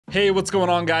Hey, what's going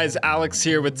on, guys? Alex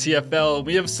here with TFL.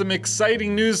 We have some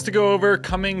exciting news to go over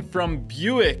coming from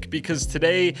Buick because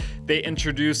today they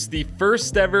introduced the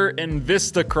first ever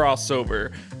Envista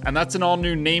crossover, and that's an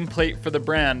all-new nameplate for the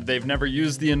brand. They've never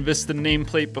used the Envista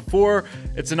nameplate before.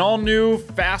 It's an all-new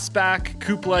fastback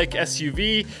coupe-like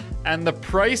SUV, and the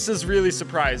price is really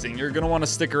surprising. You're gonna want to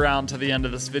stick around to the end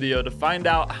of this video to find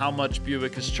out how much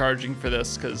Buick is charging for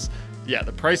this, because yeah,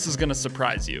 the price is gonna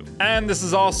surprise you. And this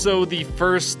is also the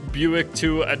first Buick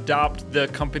to adopt the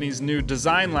company's new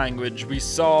design language. We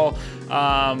saw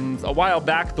a while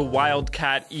back the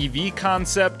Wildcat EV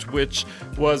concept, which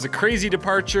was a crazy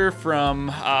departure from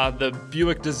the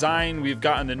Buick design we've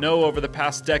gotten to know over the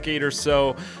past decade or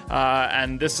so.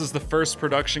 And this is the first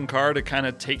production car to kind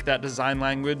of take that design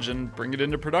language and bring it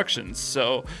into production.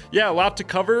 So yeah, a lot to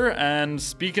cover. And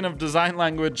speaking of design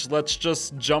language, let's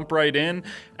just jump right in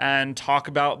and talk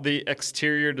about the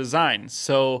exterior design.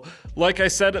 So like I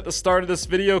said at the start of this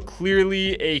video,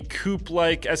 clearly a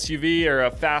coupe-like SUV or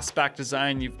a fastback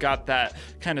design. You've got that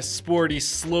kind of sporty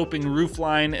sloping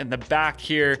roofline in the back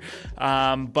here,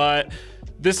 but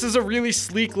this is a really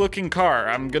sleek looking car.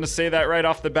 I'm gonna say that right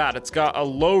off the bat. It's got a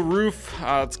low roof.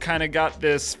 It's kind of got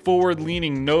this forward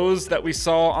leaning nose that we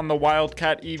saw on the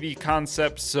Wildcat EV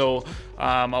concept. So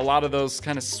a lot of those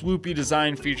kind of swoopy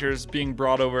design features being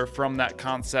brought over from that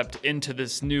concept into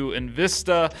this new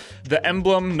Envista. The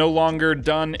emblem no longer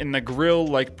done in the grille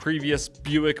like previous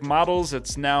Buick models.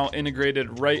 It's now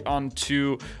integrated right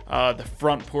onto the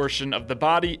front portion of the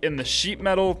body in the sheet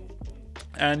metal.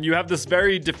 And you have this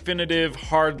very definitive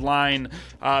hard line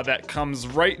that comes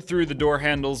right through the door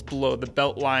handles below the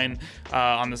belt line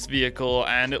on this vehicle,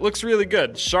 and it looks really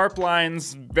good. Sharp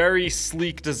lines, very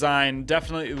sleek design,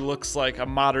 definitely looks like a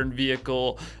modern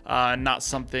vehicle, not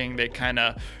something they kind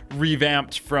of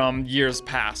revamped from years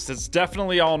past. It's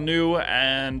definitely all new,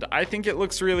 and I think it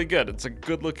looks really good. It's a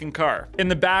good looking car. In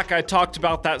the back, I talked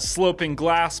about that sloping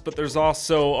glass, but there's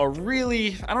also a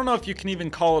really, I don't know if you can even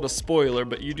call it a spoiler,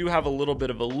 but you do have a little bit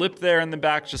of a lip there in the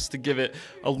back just to give it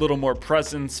a little more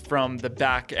presence from the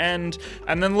back end.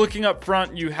 And then looking up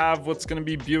front, you have what's going to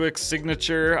be Buick's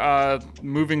signature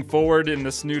moving forward in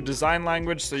this new design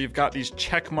language. So you've got these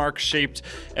checkmark shaped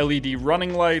LED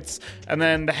running lights, and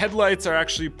then the headlights are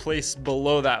actually placed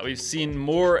below that. We've seen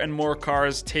more and more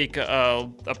cars take a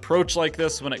approach like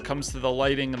this when it comes to the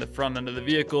lighting in the front end of the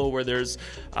vehicle, where there's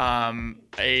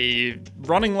a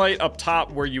running light up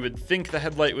top where you would think the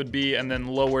headlight would be, and then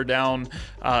lower down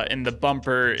in the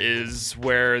bumper is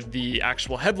where the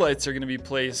actual headlights are going to be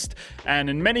placed.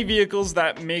 And in many vehicles,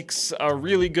 that makes a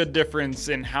really good difference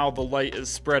in how the light is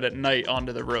spread at night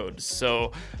onto the road.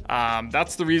 So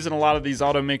that's the reason a lot of these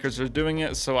automakers are doing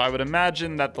it. So I would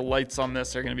imagine that the lights on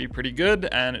this are going to be pretty good,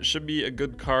 and it should be a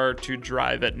good car to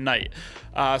drive at night.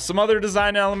 Some other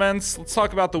design elements. Let's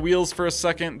talk about the wheels for a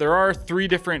second. There are 3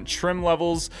 different trim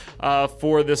levels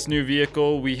for this new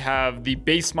vehicle. We have the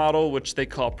base model, which they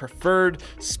call Preferred,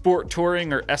 Sport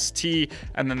Touring or ST,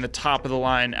 and then the top of the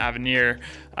line Avenir.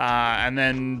 And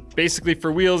then basically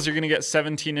for wheels, you're going to get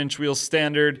 17-inch wheels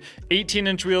standard.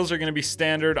 18-inch wheels are going to be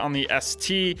standard on the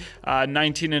ST.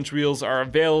 19-inch wheels are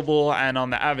available, and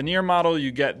on the Avenir model,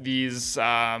 you get these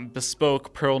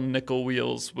bespoke pearl nickel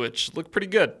wheels, which look pretty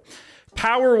good.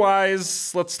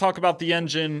 Power-wise, let's talk about the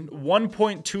engine.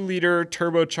 1.2 liter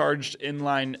turbocharged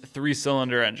inline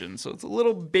 3-cylinder engine. So it's a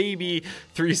little baby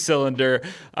 3-cylinder.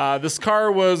 This car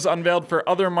was unveiled for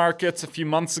other markets a few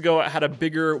months ago. It had a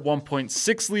bigger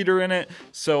 1.6 liter in it.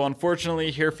 So unfortunately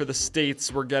here for the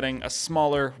States, we're getting a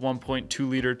smaller 1.2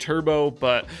 liter turbo,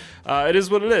 but it is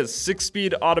what it is.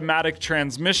 6-speed automatic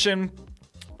transmission.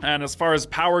 And as far as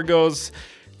power goes,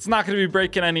 it's not going to be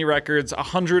breaking any records.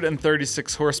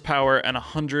 136 horsepower and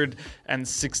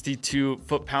 162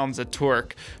 foot-pounds of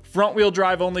torque. Front-wheel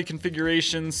drive only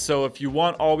configurations, so if you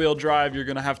want all-wheel drive, you're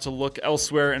going to have to look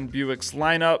elsewhere in Buick's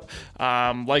lineup,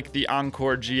 like the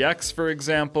Encore GX, for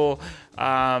example.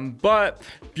 But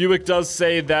Buick does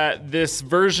say that this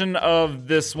version of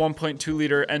this 1.2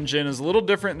 liter engine is a little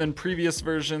different than previous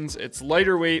versions. It's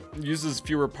lighter weight, uses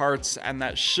fewer parts, and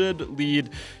that should lead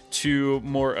to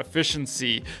more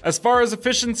efficiency. As far as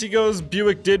efficiency goes,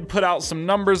 Buick did put out some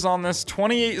numbers on this: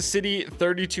 28 city,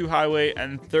 32 highway,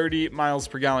 and 30 miles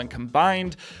per gallon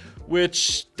combined,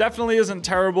 which definitely isn't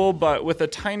terrible, but with a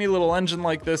tiny little engine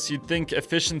like this, you'd think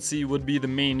efficiency would be the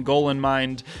main goal in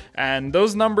mind, and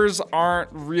those numbers aren't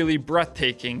really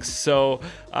breathtaking. So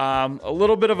a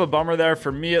little bit of a bummer there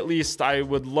for me, at least. I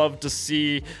would love to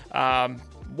see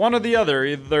one or the other,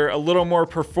 either a little more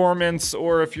performance,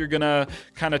 or if you're gonna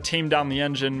kind of tame down the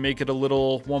engine, make it a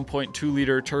little 1.2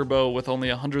 liter turbo with only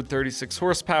 136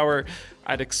 horsepower,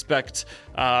 I'd expect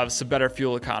so better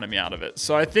fuel economy out of it.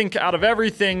 So I think out of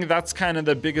everything, that's kind of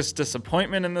the biggest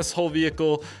disappointment in this whole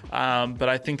vehicle, but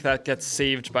I think that gets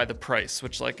saved by the price,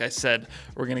 which, like I said,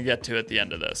 we're going to get to at the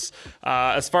end of this.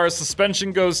 As far as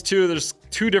suspension goes too, there's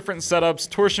two different setups.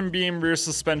 Torsion beam rear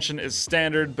suspension is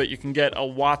standard, but you can get a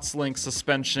Watts link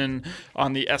suspension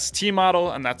on the ST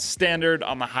model, and that's standard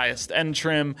on the highest end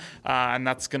trim, and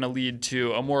that's going to lead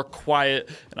to a more quiet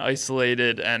and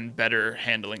isolated and better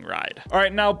handling ride. All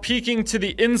right, now peeking to the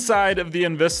inside of the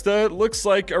Envista, it looks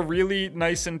like a really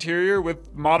nice interior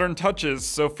with modern touches.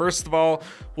 So first of all,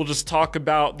 we'll just talk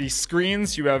about the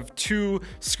screens. You have two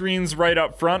screens right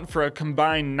up front for a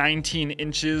combined 19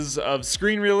 inches of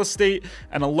screen real estate,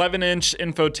 an 11-inch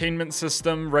infotainment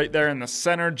system right there in the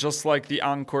center, just like the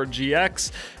Encore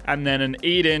GX, and then an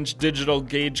 8-inch digital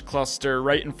gauge cluster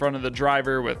right in front of the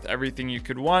driver with everything you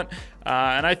could want.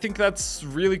 And I think that's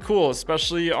really cool,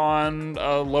 especially on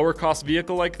a lower cost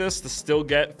vehicle like this, to still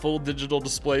get full digital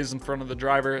displays in front of the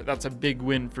driver. That's a big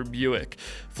win for Buick.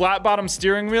 Flat bottom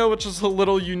steering wheel, which is a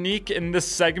little unique in this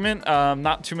segment.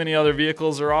 Not too many other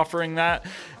vehicles are offering that.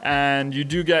 And you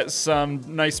do get some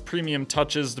nice premium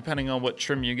touches depending on what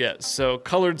trim you get. So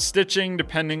colored stitching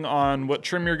depending on what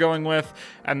trim you're going with.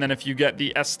 And then if you get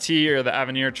the ST or the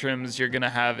Avenir trims, you're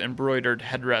gonna have embroidered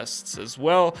headrests as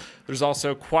well. There's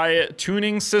also quiet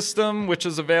tuning system, which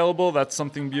is available. That's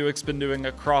something Buick's been doing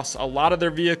across a lot of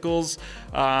their vehicles,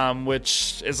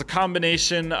 which is a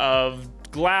combination of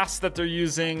glass that they're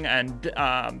using and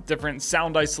different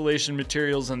sound isolation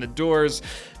materials in the doors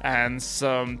and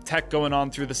some tech going on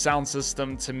through the sound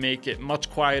system to make it much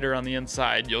quieter on the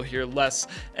inside. You'll hear less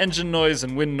engine noise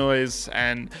and wind noise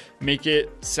and make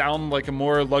it sound like a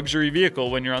more luxury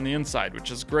vehicle when you're on the inside, which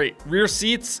is great. Rear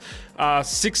seats,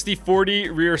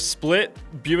 60-40 rear split.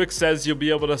 Buick says you'll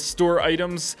be able to store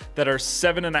items that are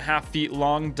 7.5 feet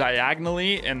long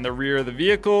diagonally in the rear of the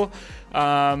vehicle.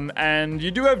 And you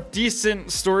do have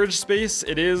decent storage space.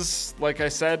 It is, like I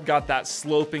said, got that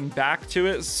sloping back to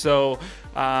it. So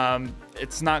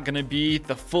it's not going to be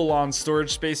the full-on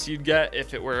storage space you'd get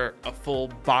if it were a full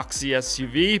boxy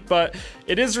SUV, but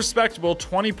it is respectable.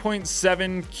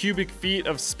 20.7 cubic feet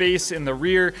of space in the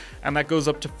rear, and that goes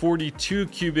up to 42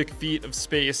 cubic feet of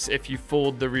space if you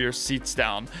fold the rear seats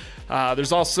down.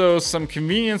 There's also some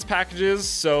convenience packages.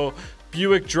 So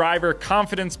Buick Driver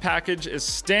Confidence Package is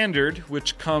standard,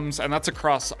 which comes, and that's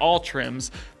across all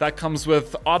trims, that comes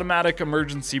with automatic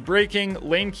emergency braking,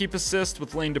 lane keep assist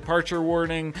with lane departure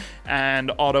warning,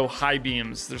 and auto high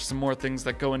beams. There's some more things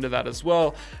that go into that as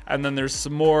well. And then there's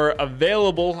some more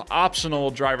available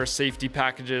optional driver safety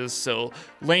packages. So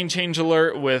lane change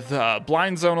alert with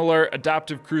blind zone alert,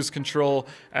 adaptive cruise control,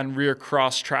 and rear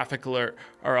cross traffic alert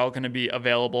are all going to be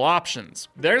available options.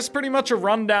 There's pretty much a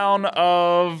rundown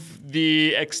of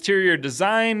the exterior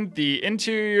design, the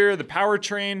interior, the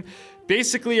powertrain,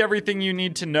 basically everything you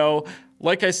need to know.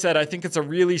 Like I said, I think it's a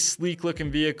really sleek looking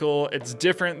vehicle. It's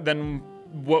different than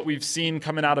what we've seen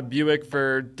coming out of Buick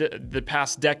for the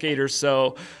past decade or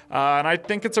so. And I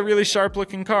think it's a really sharp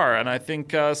looking car. And I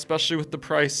think especially with the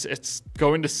price, it's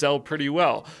going to sell pretty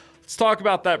well. Let's talk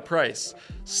about that price.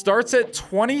 Starts at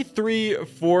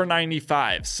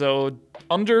 $23,495, so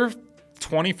under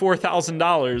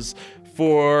 $24,000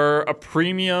 for a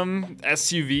premium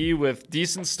SUV with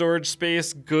decent storage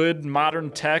space, good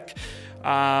modern tech,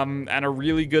 and a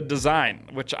really good design,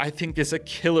 which I think is a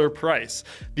killer price.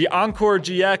 The Encore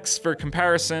GX, for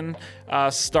comparison,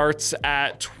 starts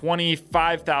at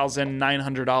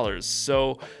 $25,900.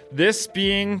 So this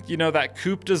being, you know, that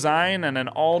coupe design and an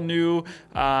all-new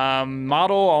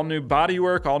model, all-new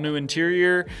bodywork, all-new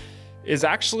interior, is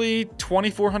actually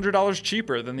 $2,400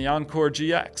 cheaper than the Encore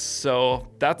GX. So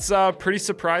that's pretty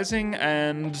surprising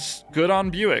and good on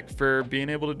Buick for being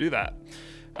able to do that.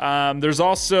 There's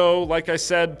also, like I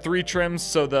said, 3 trims.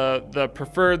 So the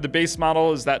preferred, the base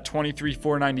model is that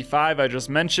 $23,495 I just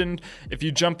mentioned. If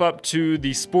you jump up to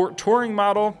the Sport Touring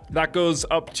model, that goes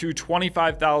up to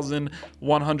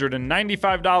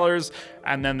 $25,195.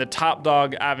 And then the top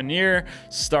dog Avenir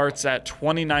starts at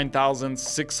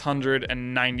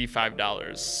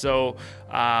 $29,695. So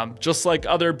just like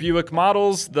other Buick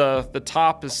models, the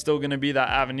top is still going to be that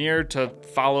Avenir to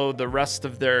follow the rest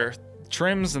of their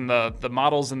trims and the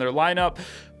models in their lineup.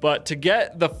 But to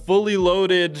get the fully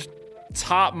loaded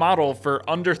top model for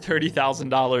under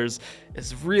 $30,000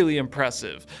 is really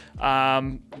impressive.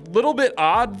 Little bit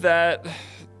odd that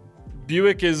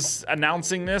Buick is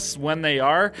announcing this when they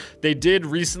are. They did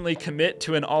recently commit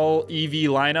to an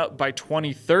all-EV lineup by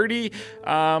 2030,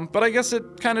 but I guess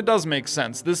it kind of does make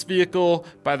sense. This vehicle,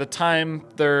 by the time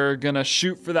they're gonna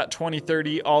shoot for that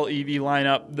 2030 all-EV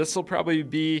lineup, this will probably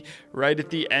be right at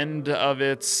the end of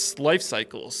its life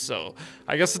cycle. So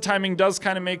I guess the timing does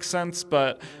kind of make sense,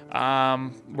 but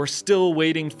we're still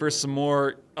waiting for some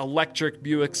more electric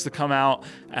Buicks to come out,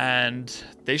 and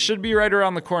they should be right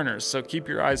around the corners, so keep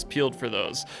your eyes peeled for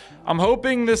those. I'm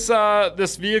hoping this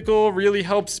vehicle really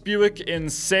helps Buick in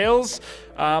sales.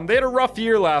 They had a rough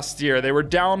year last year. They were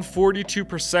down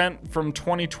 42% from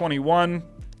 2021.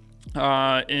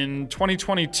 In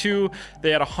 2022,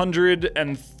 they had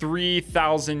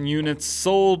 103,000 units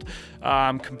sold,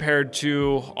 compared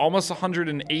to almost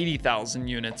 180,000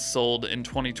 units sold in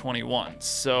 2021.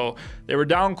 So they were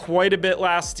down quite a bit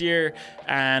last year,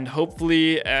 and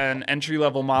hopefully an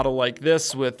entry-level model like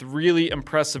this with really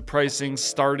impressive pricing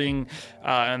starting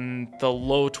in the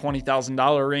low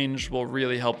 $20,000 range will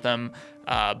really help them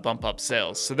bump up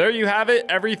sales. So there you have it,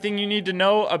 everything you need to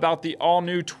know about the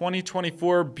all-new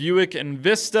 2024 Buick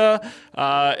Envista.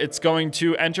 It's going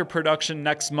to enter production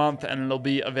next month, and it'll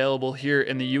be available here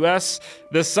in the US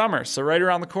this summer, so right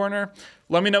around the corner.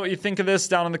 Let me know what you think of this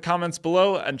down in the comments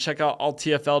below, and check out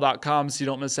alltfl.com so you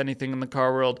don't miss anything in the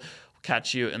car world. We'll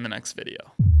catch you in the next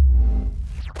video.